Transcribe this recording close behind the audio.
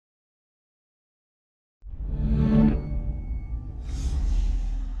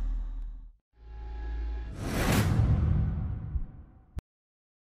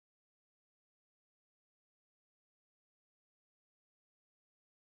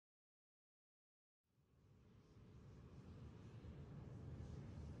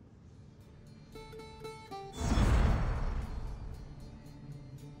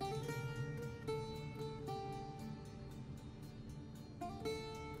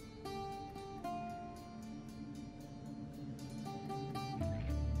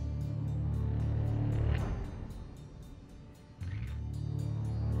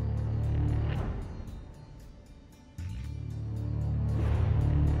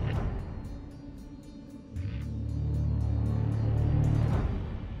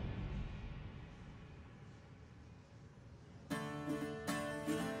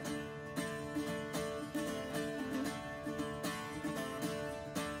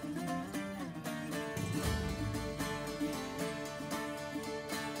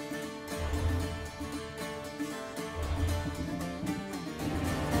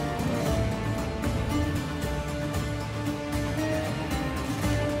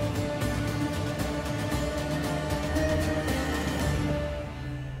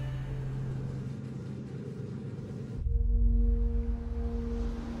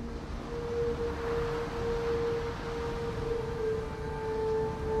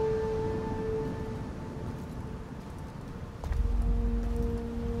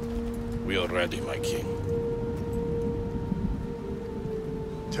We are ready, my king.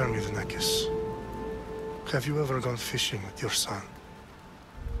 Tell me, Vinekis, have you ever gone fishing with your son?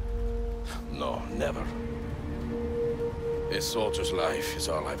 No, never. A soldier's life is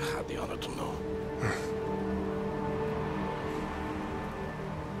all I've had the honor to know.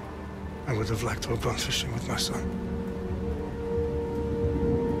 I would have liked to have gone fishing with my son.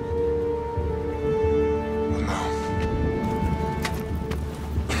 But no.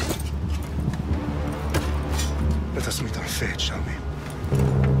 Let us meet our fate, shall we?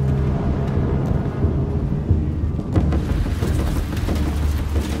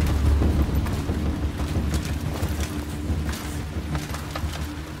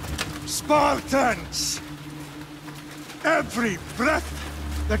 Spartans! Every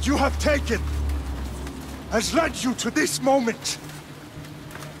breath that you have taken has led you to this moment.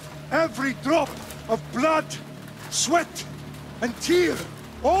 Every drop of blood, sweat, and tear,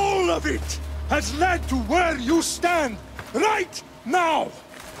 all of it has led to where you stand right now.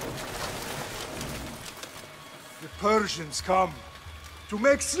 The Persians come to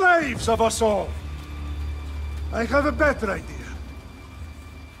make slaves of us all. I have a better idea.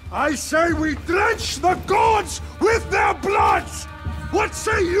 I say we drench the gods with their blood! What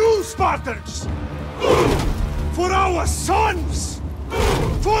say you, Spartans? For our sons!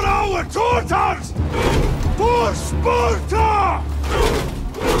 For our daughters! For Sparta!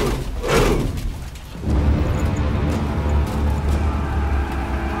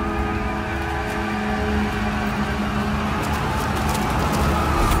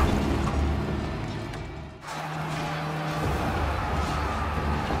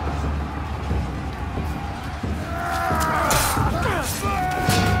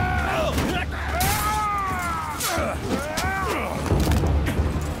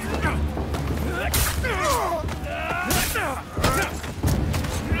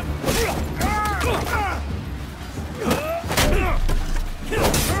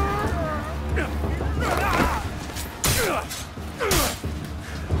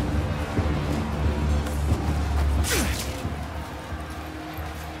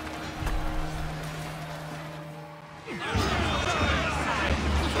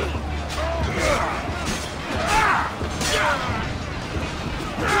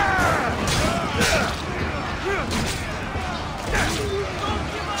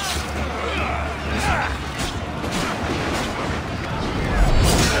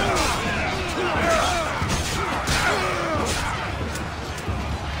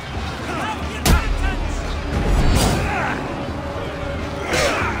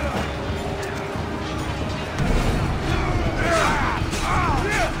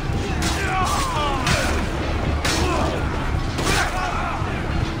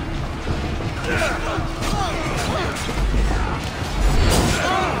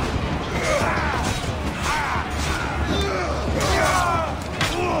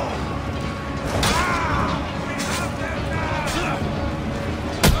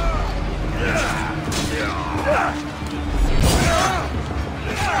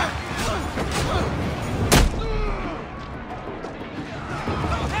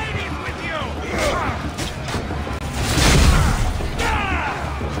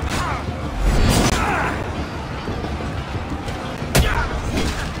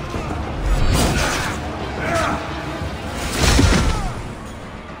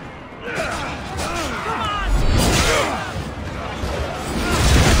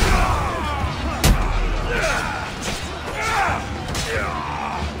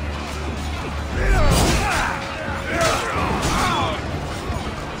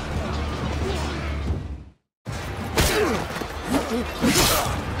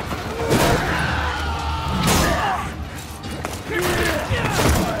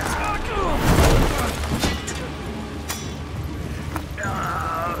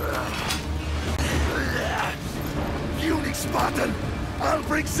 Spartan! I'll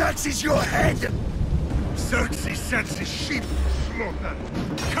bring Xerxes your head! Xerxes sends his sheep to slaughter.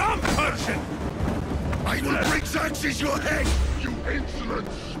 Come, Persian! I will bring Xerxes your head, you insolent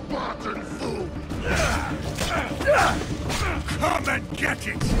Spartan fool! Come and get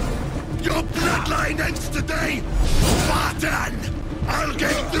it! Your bloodline ends today, Spartan! I'll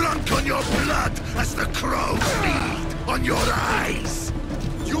get drunk on your blood as the crows feed on your eyes!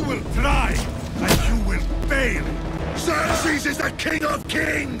 You will try, and you will fail! Xerxes is the king of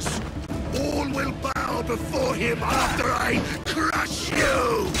kings! All will bow before him after I crush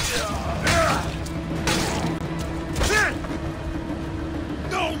you!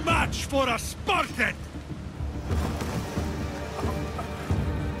 No match for a Spartan!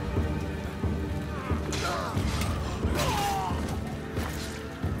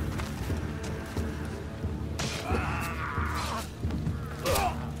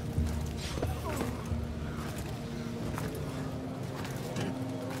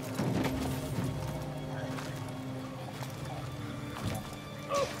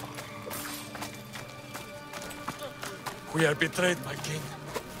 We are betrayed, my king.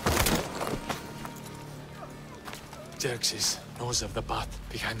 Xerxes knows of the path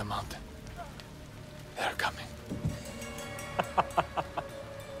behind the mountain. They're coming.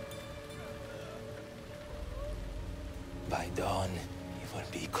 By dawn, you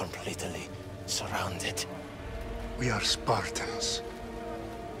will be completely surrounded. We are Spartans.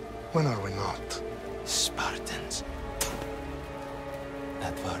 When are we not? Spartans.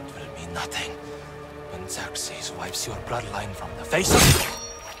 That word will mean nothing when Xerxes wipes your bloodline from the face of...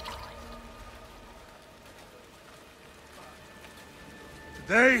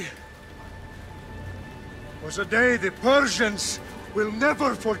 Today was a day the Persians will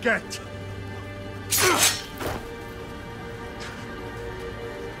never forget.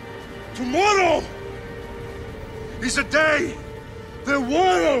 Tomorrow is a day the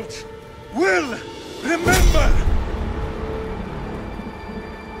world will remember.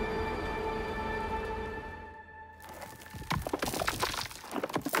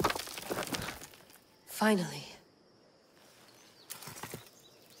 Finally.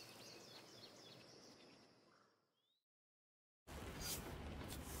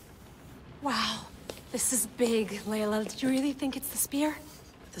 Wow, this is big, Layla. Did you really think it's the spear?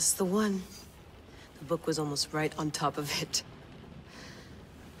 This is the one. The book was almost right on top of it.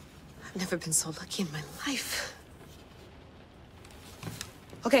 I've never been so lucky in my life.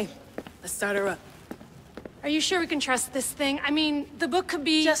 Okay, let's start her up. Are you sure we can trust this thing? I mean, the book could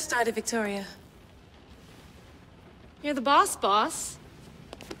be... Just started, Victoria. You're the boss.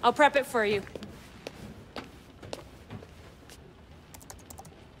 I'll prep it for you.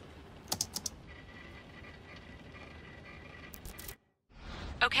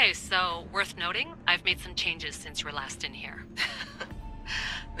 Okay, so, worth noting, I've made some changes since you were last in here.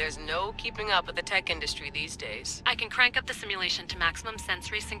 There's no keeping up with the tech industry these days. I can crank up the simulation to maximum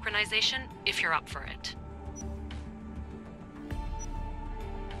sensory synchronization, if you're up for it.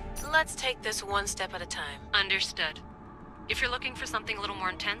 Let's take this one step at a time. Understood. If you're looking for something a little more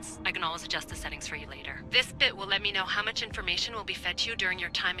intense, I can always adjust the settings for you later. This bit will let me know how much information will be fed to you during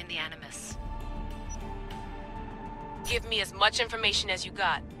your time in the Animus. Give me as much information as you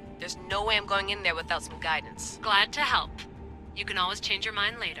got. There's no way I'm going in there without some guidance. Glad to help. You can always change your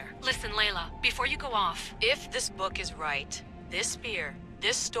mind later. Listen, Layla, before you go off... If this book is right, this spear,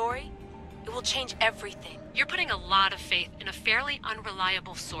 this story, it will change everything. You're putting a lot of faith in a fairly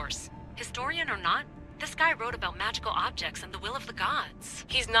unreliable source. Historian or not, this guy wrote about magical objects and the will of the gods.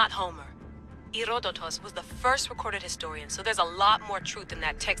 He's not Homer. Herodotus was the first recorded historian, so there's a lot more truth in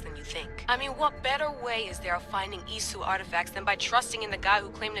that text than you think. I mean, what better way is there of finding Isu artifacts than by trusting in the guy who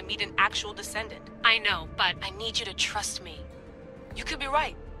claimed to meet an actual descendant? I know, but... I need you to trust me. You could be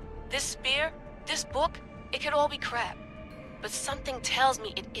right. This spear, this book, it could all be crap. But something tells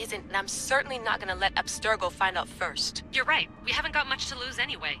me it isn't, and I'm certainly not gonna let Abstergo find out first. You're right. We haven't got much to lose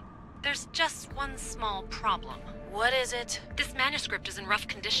anyway. There's just one small problem. What is it? This manuscript is in rough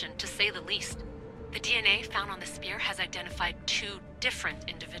condition, to say the least. The DNA found on the spear has identified 2 different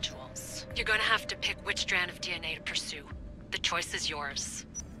individuals. You're going to have to pick which strand of DNA to pursue. The choice is yours.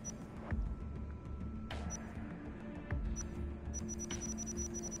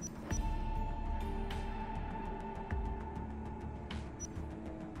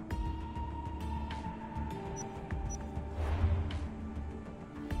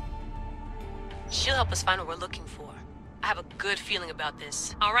 She'll help us find what we're looking for. I have a good feeling about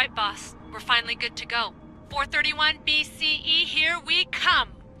this. All right, boss. We're finally good to go. 431 BCE, here we come!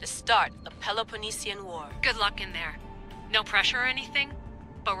 The start of the Peloponnesian War. Good luck in there. No pressure or anything,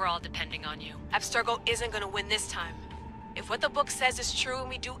 but we're all depending on you. Abstergo isn't gonna win this time. If what the book says is true and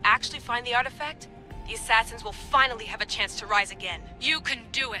we do actually find the artifact, the assassins will finally have a chance to rise again. You can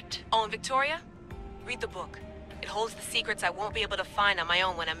do it! Oh, and Victoria? Read the book. It holds the secrets I won't be able to find on my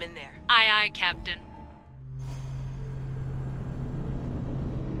own when I'm in there. Aye, aye, Captain.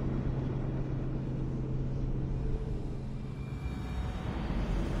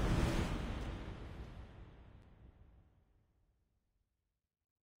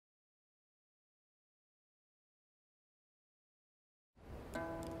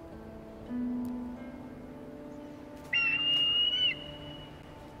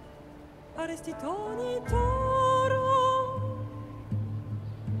 Arestitoni toro,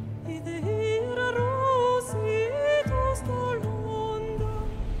 ide ira rositos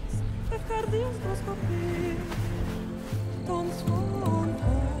dolondas, efcardios proscopir, ton suon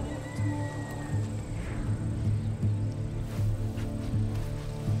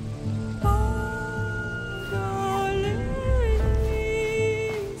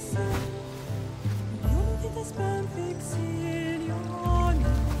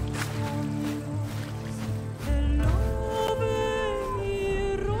Hello.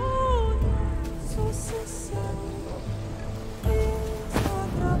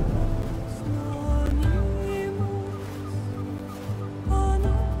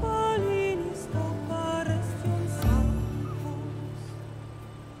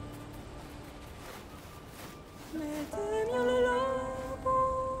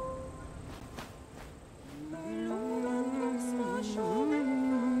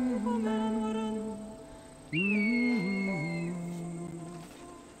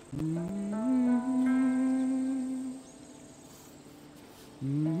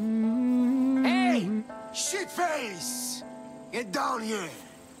 Hey! Shitface! Get down here!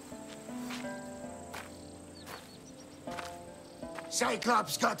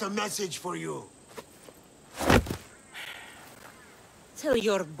 Cyclops got a message for you. Tell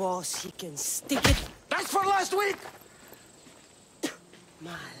your boss he can stick it. That's for last week!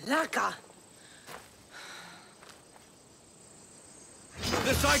 Malaka!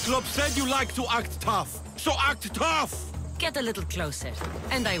 The Cyclops said you like to act tough, so act tough! Get a little closer,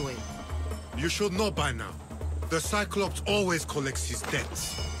 and I will. You should know by now. The Cyclops always collects his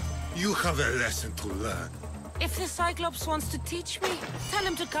debts. You have a lesson to learn. If the Cyclops wants to teach me, tell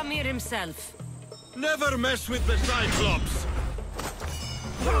him to come here himself. Never mess with the Cyclops!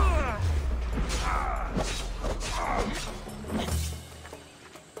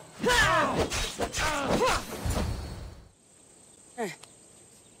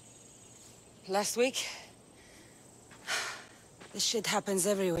 Last week? This shit happens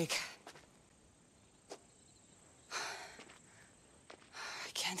every week.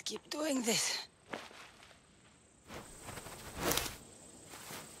 I can't keep doing this.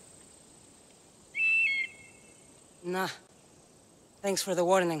 Nah. Thanks for the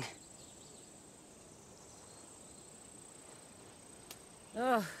warning.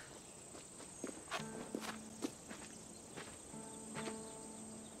 Oh.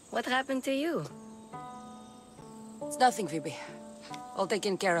 What happened to you? It's nothing, Phoebe. All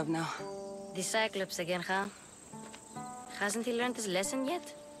taken care of now. The Cyclops again, huh? Hasn't he learned his lesson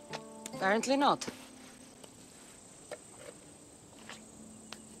yet? Apparently not.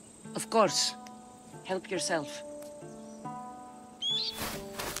 Of course. Help yourself.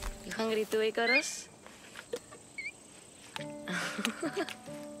 You hungry too, Icarus?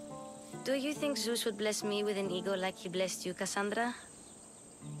 Do you think Zeus would bless me with an ego like he blessed you, Kassandra?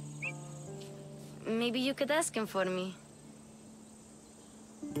 Maybe you could ask him for me.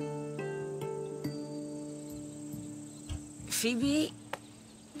 Phoebe...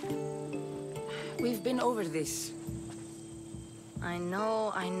 We've been over this. I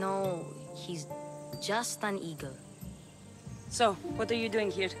know. He's just an eagle. So, what are you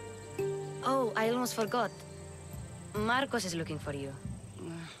doing here? Oh, I almost forgot. Marcos is looking for you.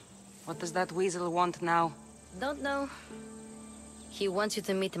 What does that weasel want now? Don't know. He wants you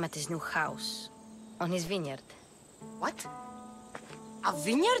to meet him at his new house. On his vineyard. What? A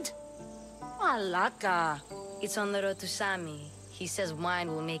vineyard? Malaka. It's on the road to Sami. He says wine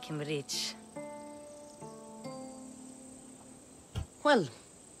will make him rich. Well,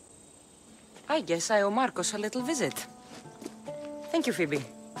 I guess I owe Marcos a little visit. Thank you, Phoebe.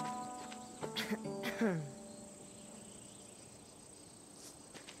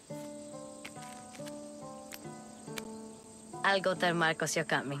 I'll go tell Marcos you're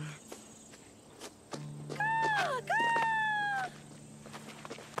coming.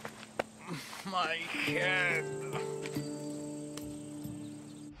 My head.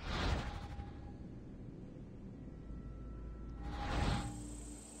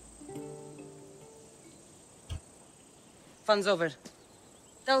 Fun's over.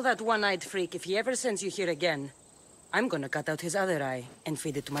 Tell that one-eyed freak if he ever sends you here again, I'm gonna cut out his other eye and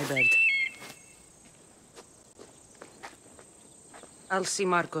feed it to my bird. I'll see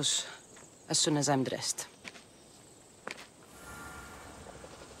Marcos as soon as I'm dressed.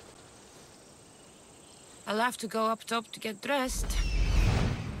 I'll have to go up top to get dressed.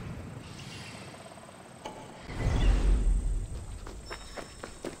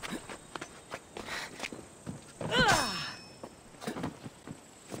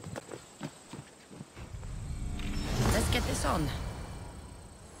 Let's get this on.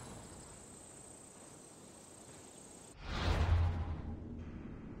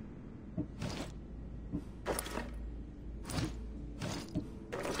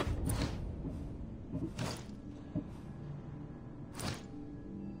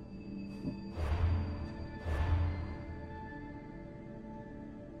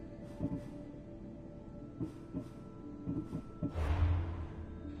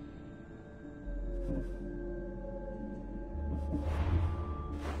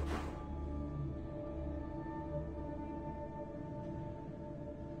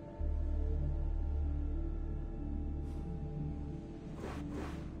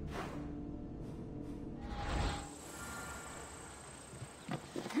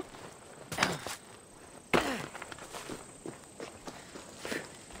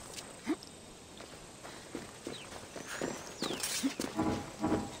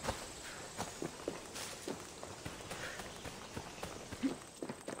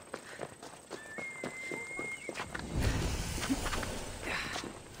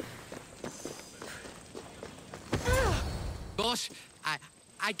 Boss,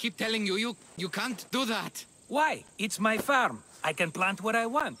 I keep telling you, you can't do that. Why? It's my farm. I can plant what I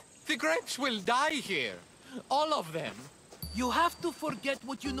want. The grapes will die here. All of them. You have to forget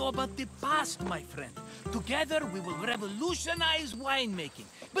what you know about the past, my friend. Together, we will revolutionize winemaking.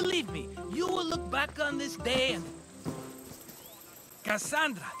 Believe me, you will look back on this day and...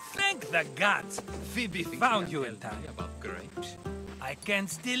 Kassandra, thank the gods! Phoebe found you in time. About grapes. I can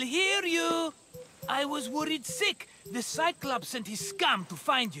still hear you! I was worried sick. The Cyclops sent his scum to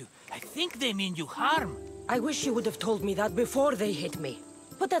find you. I think they mean you harm. I wish you would have told me that before they hit me.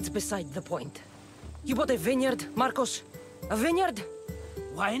 But that's beside the point. You bought a vineyard, Marcos? A vineyard?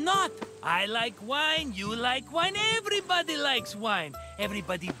 Why not? I like wine, you like wine, everybody likes wine.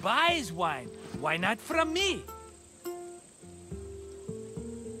 Everybody buys wine. Why not from me?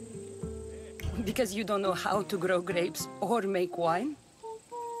 Because you don't know how to grow grapes or make wine?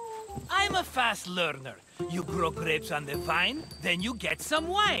 I'm a fast learner. You grow grapes on the vine, then you get some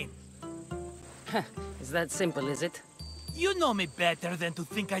wine. Is that simple, is it? You know me better than to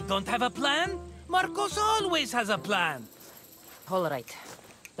think I don't have a plan. Marcos always has a plan. All right.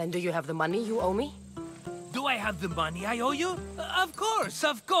 Then do you have the money you owe me? Do I have the money I owe you? Of course,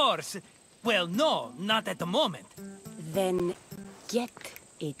 of course. Well, no, not at the moment. Then get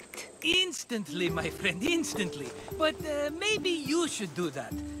it. Instantly, my friend, instantly. But maybe you should do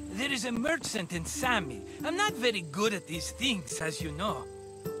that. There is a merchant in Sami. I'm not very good at these things, as you know.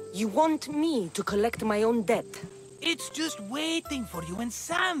 You want me to collect my own debt? It's just waiting for you in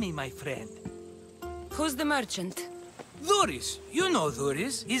Sami, my friend. Who's the merchant? Duris. You know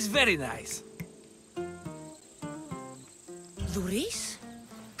Duris. He's very nice. Duris?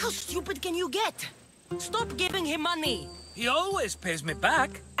 How stupid can you get? Stop giving him money! He always pays me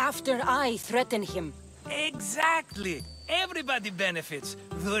back. After I threaten him. Exactly. Everybody benefits.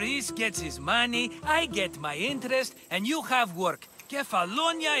 Duris gets his money, I get my interest, and you have work.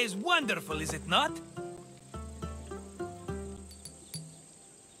 Kefalonia is wonderful, is it not?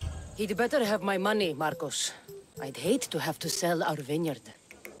 He'd better have my money, Marcos. I'd hate to have to sell our vineyard.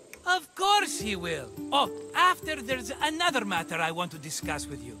 Of course he will. Oh, after there's another matter I want to discuss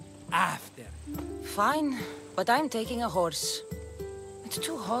with you. After. Fine, but I'm taking a horse. It's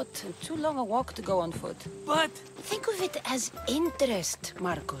too hot and too long a walk to go on foot. But... think of it as interest,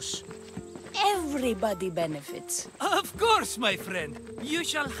 Marcos. Everybody benefits. Of course, my friend. You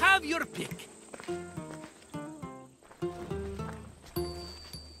shall have your pick.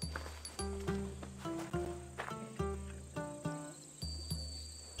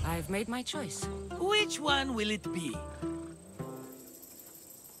 I've made my choice. Which one will it be?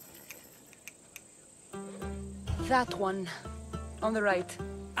 That one. On the right.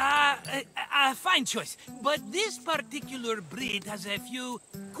 Fine choice. But this particular breed has a few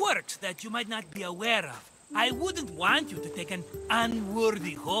quirks that you might not be aware of. I wouldn't want you to take an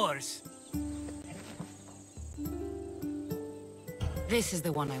unworthy horse. This is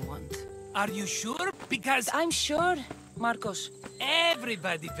the one I want. Are you sure? Because... I'm sure, Marcos.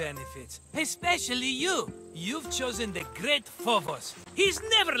 Everybody benefits. Especially you. You've chosen the great Phobos. He's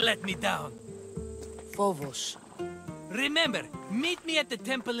never let me down. Phobos. Remember, meet me at the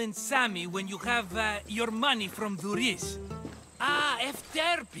temple in Sami when you have your money from Duris. Ah,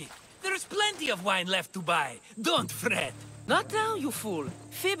 Efterpi. There's plenty of wine left to buy. Don't fret. Not now, you fool.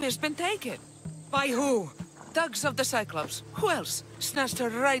 Phoebe's been taken. By who? Thugs of the Cyclops. Who else? Snatched her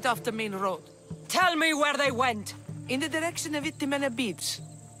right off the main road. Tell me where they went. In the direction of Itimena Beach.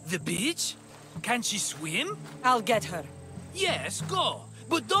 The beach? Can she swim? I'll get her. Yes, go.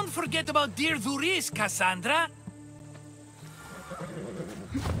 But don't forget about dear Duris, Kassandra.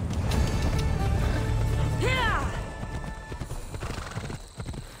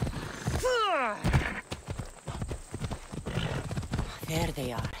 There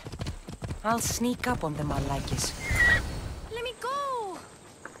they are. I'll sneak up on them, Malakis. Let me go!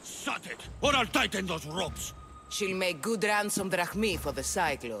 Shut it, or I'll tighten those ropes! She'll make good ransom drachmi for the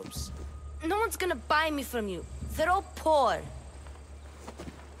Cyclops. No one's gonna buy me from you. They're all poor.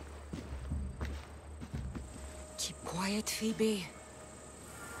 Keep quiet, Phoebe.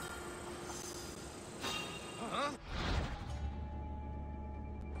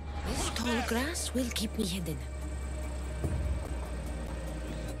 This tall grass will keep me hidden.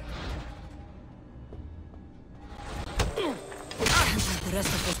 Can't let the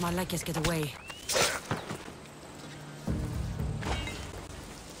rest of those Malakas get away.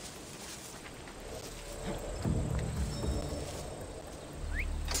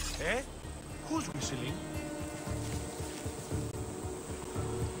 Eh? Who's whistling?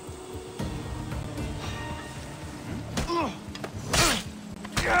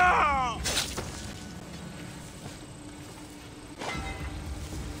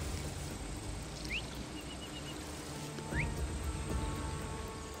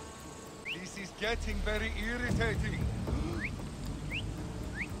 getting very irritating.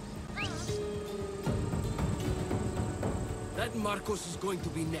 That Marcos is going to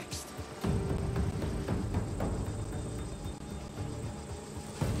be next.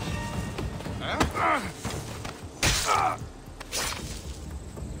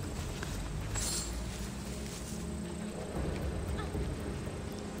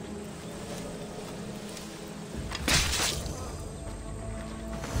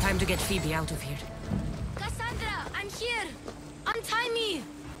 Time to get Phoebe out of here. Kassandra, I'm here! Untie me!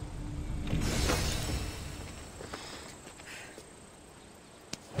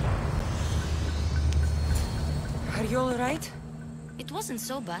 Are you alright? It wasn't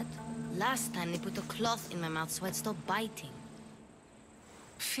so bad. Last time they put a cloth in my mouth so I'd stop biting.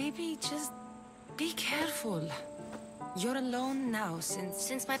 Phoebe, just be careful. You're alone now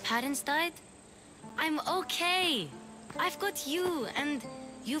Since my parents died? I'm okay. I've got you, and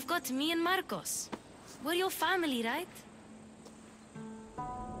you've got me and Marcos. We're your family, right?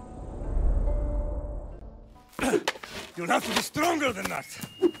 You'll have to be stronger than that.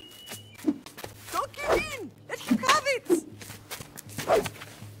 Don't give in! Let him have it!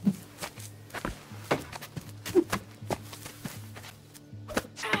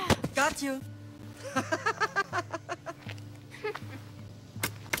 Got you.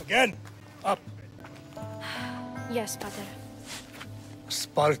 Again! Up! Yes, Pater. A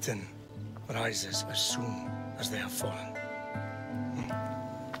Spartan rises as soon as they have fallen.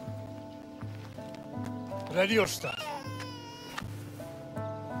 Ready your staff.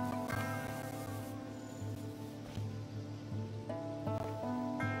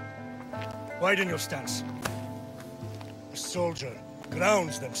 Widen your stance. A soldier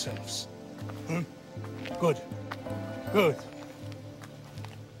grounds themselves. Good. Good.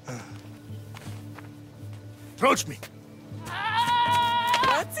 Approach me.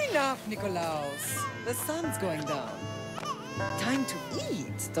 That's enough, Nikolaos. The sun's going down. Time to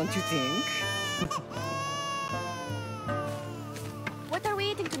eat, don't you think? What are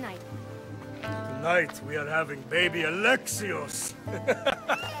we eating tonight? Tonight we are having baby Alexios.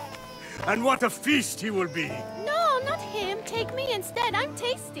 And what a feast he will be. No, not him. Take me instead. I'm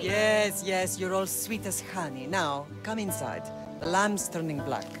tasty. Yes, yes, you're all sweet as honey. Now, come inside. The lamb's turning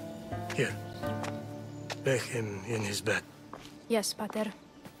black. Here. Lay him in his bed. Yes, Pater.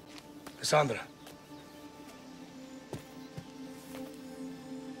 Kassandra.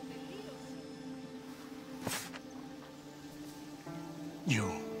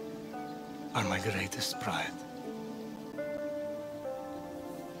 You are my greatest pride.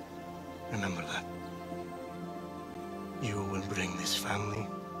 Remember that. You will bring this family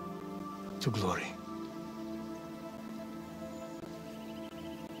to glory.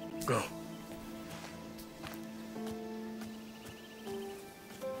 Go.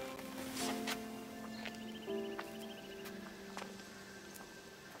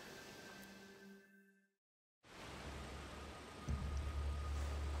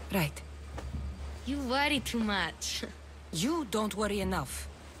 Right. You worry too much. You don't worry enough.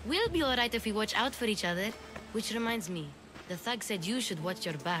 We'll be alright if we watch out for each other. Which reminds me, the thug said you should watch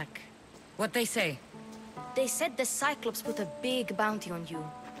your back. What'd they say? They said the Cyclops put a big bounty on you.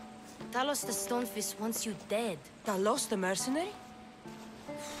 Talos the Stonefist wants you dead. Talos the mercenary?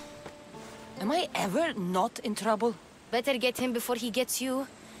 Am I ever not in trouble? Better get him before he gets you.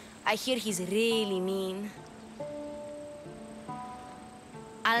 I hear he's really mean.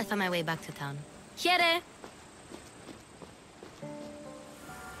 I'll find my way back to town. Here!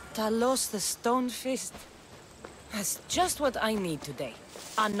 Talos the Stonefist. That's just what I need today.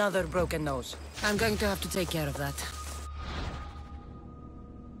 Another broken nose. I'm going to have to take care of that.